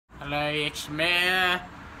Hello, it's me.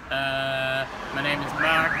 My name is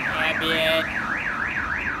Mark Abbott,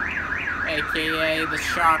 aka the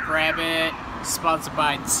Shark Rabbit, sponsored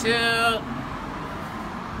by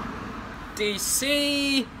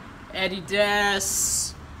DC,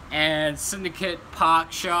 Adidas, and Syndicate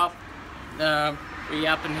Park Shop. We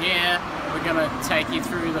up in here. We're gonna take you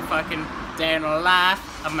through the fucking day in the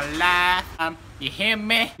life of my life. You hear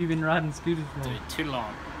me? You've been riding scooters for? Dude, too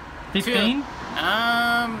long. 15?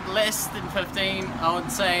 Less than 15, I would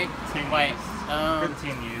say. 10 Wait, years. Good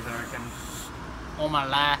 10 years, I reckon. All my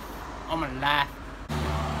life.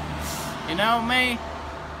 You know me?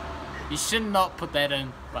 You should not put that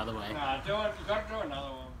in, by the way. Nah, do it. You gotta do another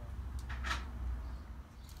one.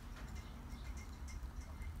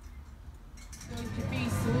 Going to be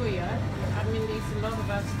Sawyer. I mean, there's a lot of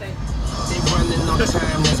us that. They running on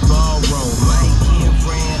time, that's ball roll. Mikey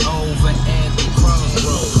ran over at the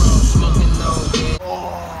crossroads. Smoking on that.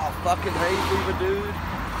 Oh, fucking hay fever, dude.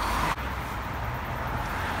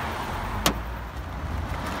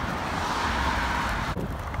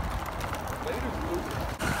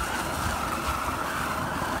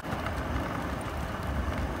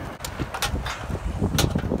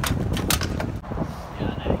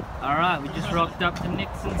 Alright, we just rocked up to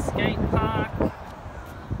Nixon Skate Park.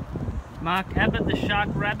 Mark Abbott, the Shark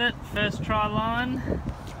Rabbit, first try line.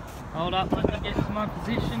 Hold up, let me get to my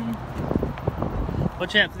position.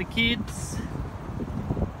 Watch out for the kids.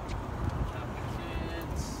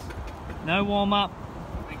 No warm up.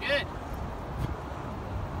 We good?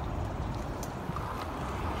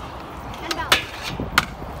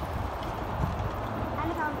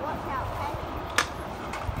 Watch out, okay?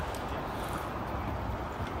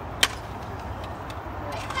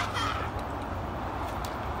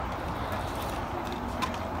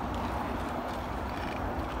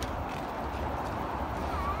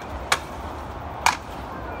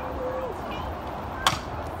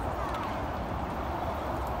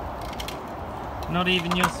 Not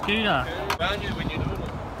even your scooter. Found you when you're doing it.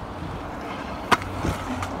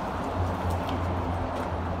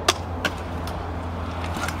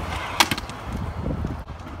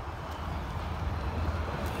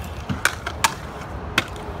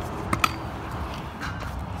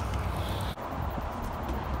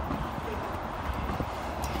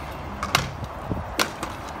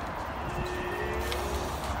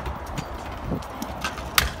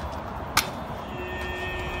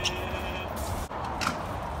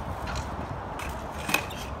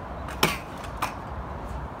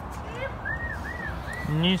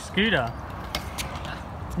 New scooter.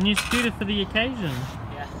 New scooter for the occasion.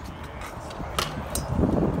 Yeah.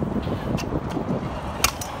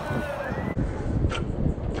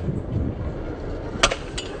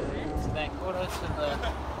 To that quarter to the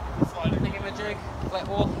thingamajig, flat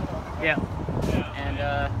wall. Yeah. And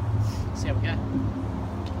see how we go.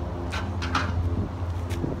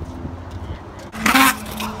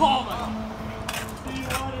 Oh my god.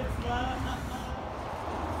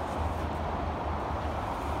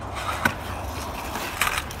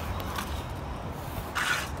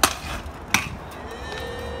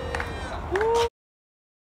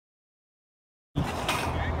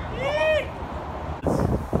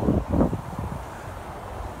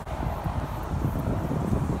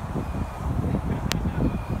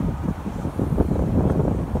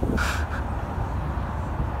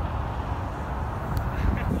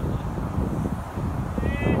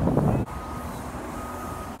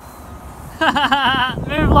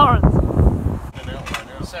 Move, Lawrence.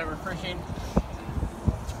 So refreshing.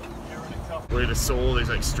 We just saw all these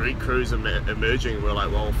like street crews emerging, and we were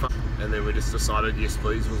like, well, fuck. And then we just decided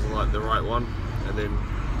YesPlease was like the right one, and then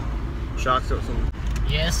Shark got some.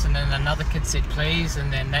 Yes, and then another kid said please,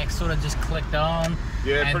 and then that sort of just clicked on.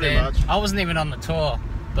 Yeah, and pretty then much. I wasn't even on the tour,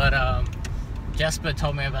 but Jasper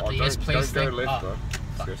told me about the YesPlease thing. Don't go left, bro.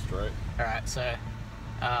 Just go straight. Alright, so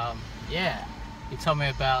yeah, he told me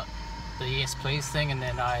about the YesPlease thing, and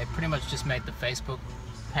then I pretty much just made the Facebook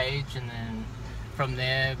page, and then from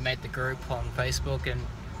there made the group on Facebook and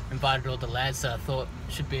invited all the lads that I thought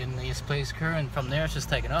should be in the YesPlease crew, and from there it's just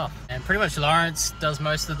taken off. And pretty much Lawrence does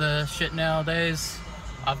most of the shit nowadays.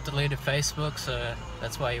 I've deleted Facebook, so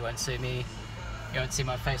that's why you won't see me. You won't see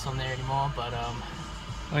my face on there anymore, but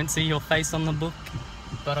Won't see your face on the book.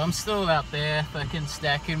 but I'm still out there fucking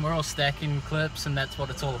stacking. We're all stacking clips, and that's what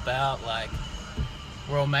it's all about. Like,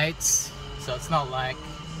 we're all mates, so it's not like,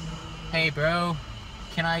 hey bro,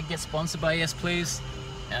 can I get sponsored by YesPlease?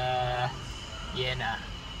 Yeah, nah.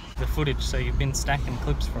 The footage, so you've been stacking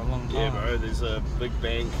clips for a long time. Yeah, bro, there's a big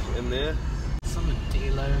bank in there. Some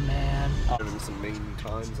dealer, man. Having some mean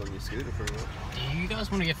times on your scooter for a while. Do you guys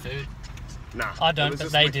want to get food? Nah. I don't, it was but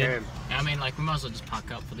just they my did. cam. I mean, like, we might as well just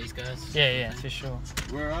park up for these guys. Yeah, for sure.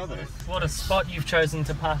 Where are they? What a spot you've chosen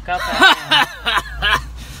to park up at.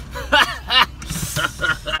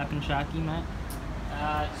 Happen, Sharky, mate.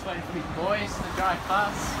 Just waiting for these boys to drive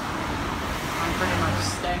past. I'm pretty much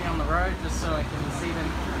standing on the road just so I can see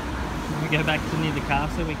them. Can we go back to near the car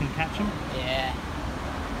so we can catch them? Yeah.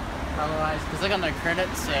 Otherwise, because I got no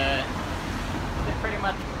credits, they're pretty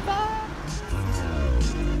much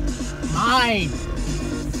mine.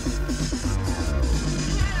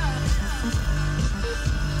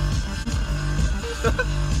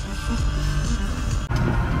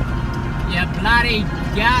 You bloody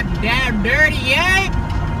goddamn dirty ape!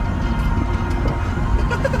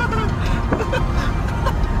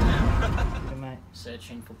 Mate.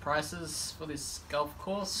 Searching for prices for this golf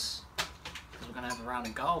course because we're gonna have a round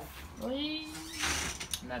of golf. And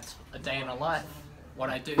that's a day in a life. What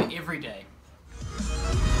I do every day.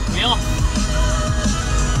 We are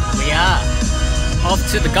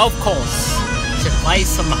off to the golf course to play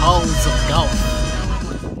some holes of golf.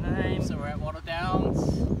 So we're at Water Downs.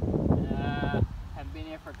 Haven't been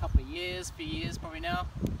here for a couple of years, few years probably now.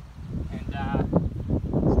 And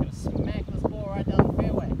just gonna smack this ball right down the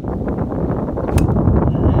fairway.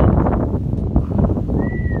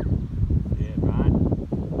 Yeah, right.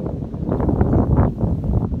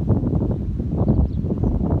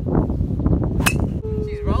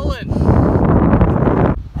 She's rolling.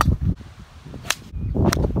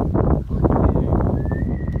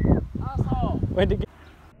 Asshole. Where'd it go?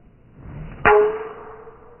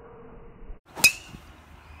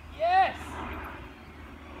 Yes.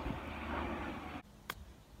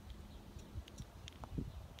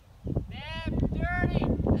 Damn dirty.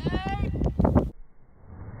 Hey.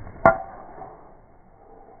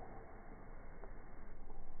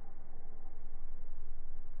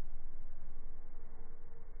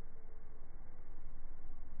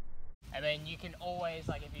 I mean, you can always,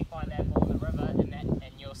 like, if you find that ball in the river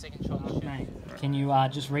and your second shot should. Mate, can you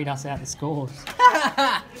just read us out the scores?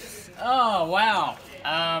 Oh, wow.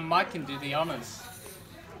 Mike can do the honours.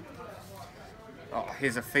 Oh,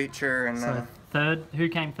 here's a feature and So third, who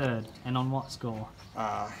came third and on what score?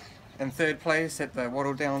 in third place at the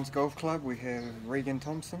Wattle Downs Golf Club we have Regan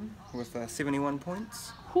Thompson with 71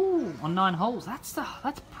 points. Ooh, on 9 holes. That's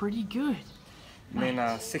pretty good. And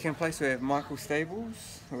then second place we have Michael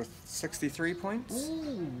Stables with 63 points.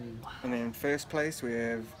 Ooh. And then first place we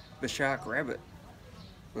have the Shark Rabbit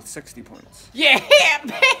with 60 points. Yeah,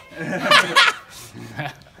 man!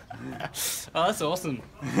 Oh, that's awesome.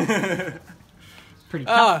 Pretty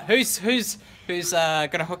Oh, tough. who's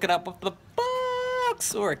gonna hook it up with the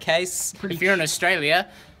box or a case? Pretty If you're in Australia,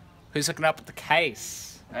 who's hooking up with the case?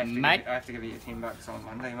 Mate? I have to give you $10 on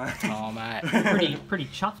Monday, mate. Oh, mate. pretty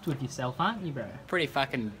chuffed with yourself, aren't you, bro? Pretty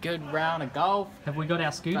fucking good round of golf. Have we got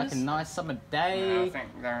our scooters? Fucking nice summer I day. think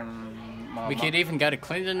they're in my We could even go to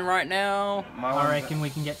Clinton right now. I reckon we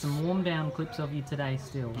can get some warm down clips of you today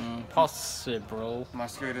still. Possible. My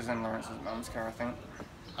scooter's in Lawrence's mum's car, I think.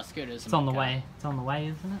 My scooter's in It's on my the car. way. It's on the way,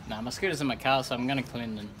 isn't it? No, my scooter's in my car, so I'm going to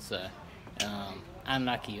Clinton. So,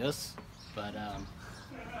 unlucky us. But,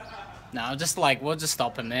 no, we'll just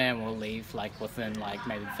stop in there and we'll leave, like, within, like,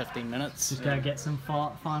 maybe 15 minutes. Just go get some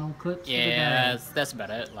final clips for the Yeah, day. that's about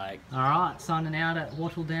it. Like, Alright, signing out at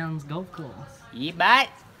Wattle Downs Golf Course. yeah, mate.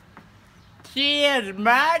 Cheers,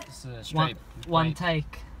 mate. One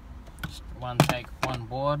take. One take, one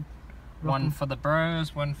board. One for the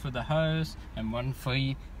bros, one for the hoes, and one for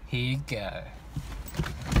you. Here you go.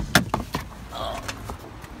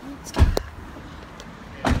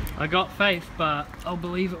 I got faith, but I'll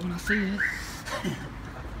believe it when I see it.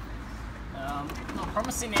 Not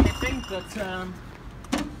promising anything, but let's do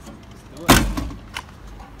it.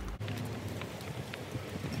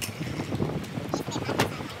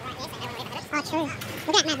 Oh, true.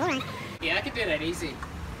 Look at that ball run. Yeah, I can do that easy.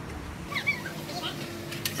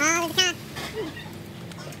 Oh, there's a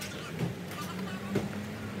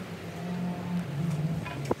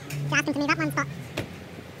car. Just ask him to move up one spot.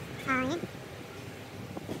 Oh, yeah.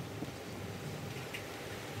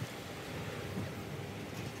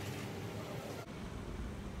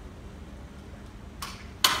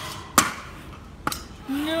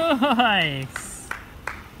 Nice!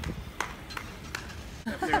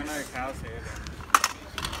 There are no cows here.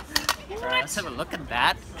 Alright, let's have a look at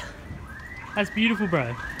that. That's beautiful,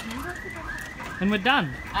 bro. And we're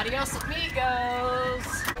done. Adios,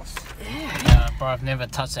 amigos. Yeah, bro, I've never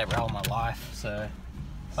touched that rail in my life, so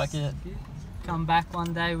fuck it. Come back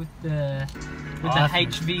one day with the I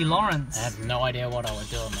HV Lawrence. I have no idea what I would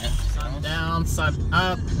do, man. Sun down, sun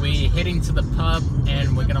up. We're heading to the pub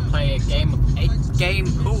and we're gonna play a game of 8-game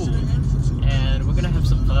pool. and we're gonna have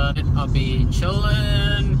some fun. I'll be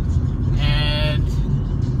chilling, and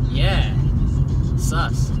yeah,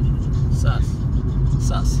 sus.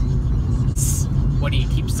 What do you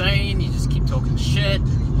keep saying? You just keep talking shit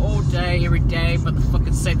all day, every day.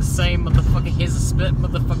 Motherfuckers say the same. Motherfucker, here's a spit.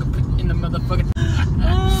 Motherfucker, put in the motherfucker.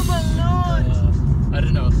 Oh my lord! I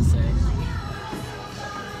don't know what to say.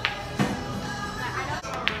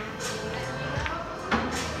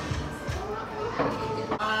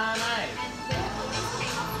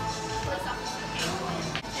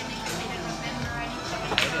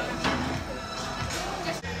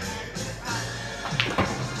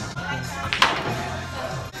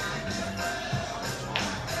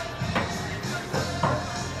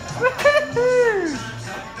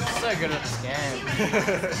 So good at this game.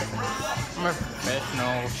 I'm a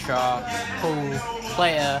professional shark pool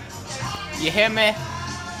player. You hear me?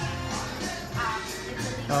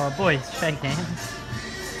 Oh boys, shake hands.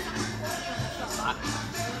 I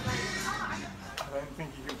don't think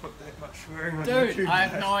you can put that much swearing on Dude, YouTube. I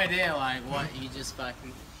have no idea like what you just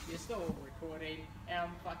fucking. You're still recording, and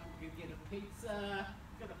I'm fucking gonna get a pizza.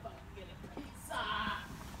 Gonna fucking get a pizza.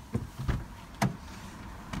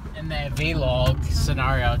 In that vlog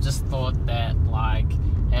scenario, I just thought that like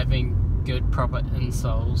having good proper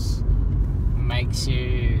insoles makes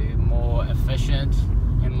you more efficient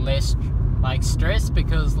and less like stressed,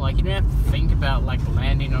 because like you don't have to think about like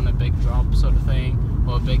landing on a big drop sort of thing,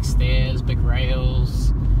 or big stairs, big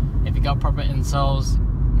rails. If you got proper insoles,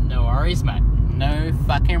 no worries, mate. No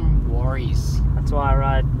fucking worries. That's why I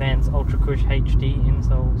ride Vans Ultra Cush HD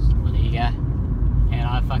insoles. Well, there you go. And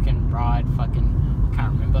I fucking ride fucking, I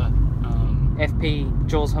can't remember. FP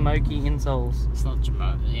Jaws Homoki insoles. It's not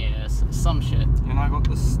Jamo, yeah, it's some shit. And I got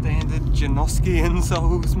the standard Janoski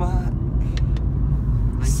insoles, mate.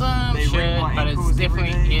 Some they ring shit, my but it's ankles every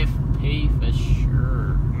definitely day. FP for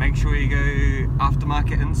sure. Make sure you go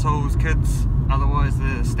aftermarket insoles, kids. Otherwise,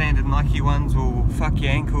 the standard Nike ones will fuck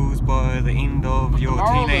your ankles by the end of your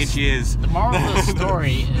teenage years. The moral of the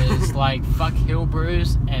story is like fuck heel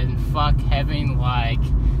brews and fuck having like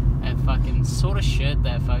a fucking sort of shit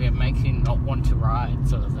that fucking makes you not want to ride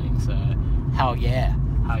sort of thing. So hell yeah,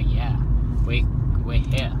 we're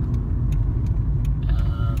here.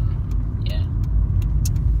 Yeah.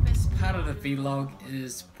 Best part of the vlog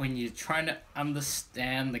is when you're trying to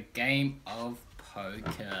understand the game of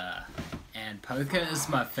poker. And poker is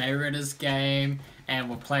my favoritist game, and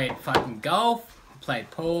we played fucking golf,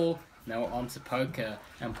 played pool, now we're on to poker.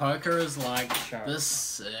 And poker is like the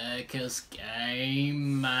sickest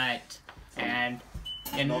game, mate. And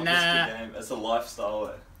Not just a game, it's a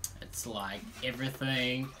lifestyle. it's like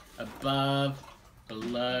everything above,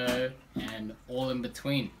 below, and all in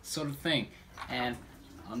between sort of thing. And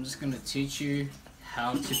I'm just gonna teach you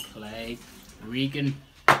how to play Regan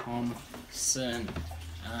Thompson.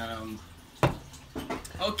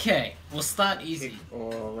 Okay, we'll start easy. Kick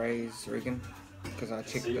or raise Regan, because I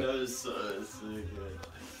checked it. So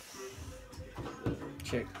good.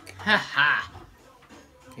 Check. Haha.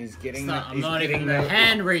 He's getting I'm not even the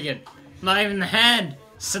hand, Regan. Not even the hand.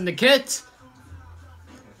 Syndicate.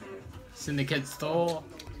 Syndicate store.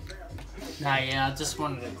 Nah, yeah, I just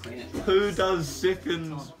wanted to clean it. Who does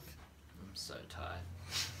seconds? I'm so tired.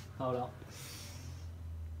 Hold up.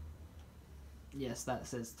 Yes, that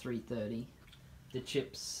says 3:30. The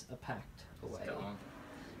chips are packed away. It's gone.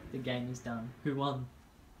 The game is done. Who won?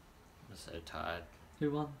 I'm so tired.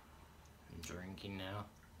 Who won? I'm drinking now.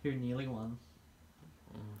 Who nearly won?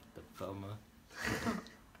 The FOMO.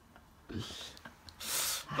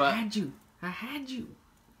 I had you. I had you.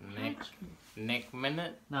 Next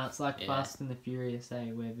minute. No, it's like Yeah. Fast and the Furious,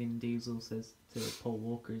 where Vin Diesel says to Paul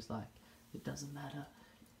Walker, he's like, it doesn't matter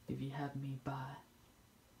if you have me by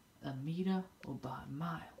a meter or by a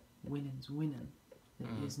mile. Winning's winning.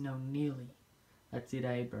 There is no nearly. That's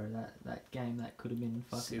it, bro. That game, that could have been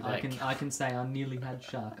fucking. I can say I nearly had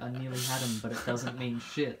Shark. I nearly had him, but it doesn't mean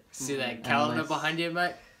shit. See that calendar behind you,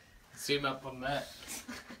 mate? Zoom up on that.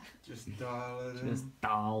 Just dial it in. Just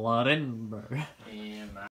dial it in, bro. Yeah, mate.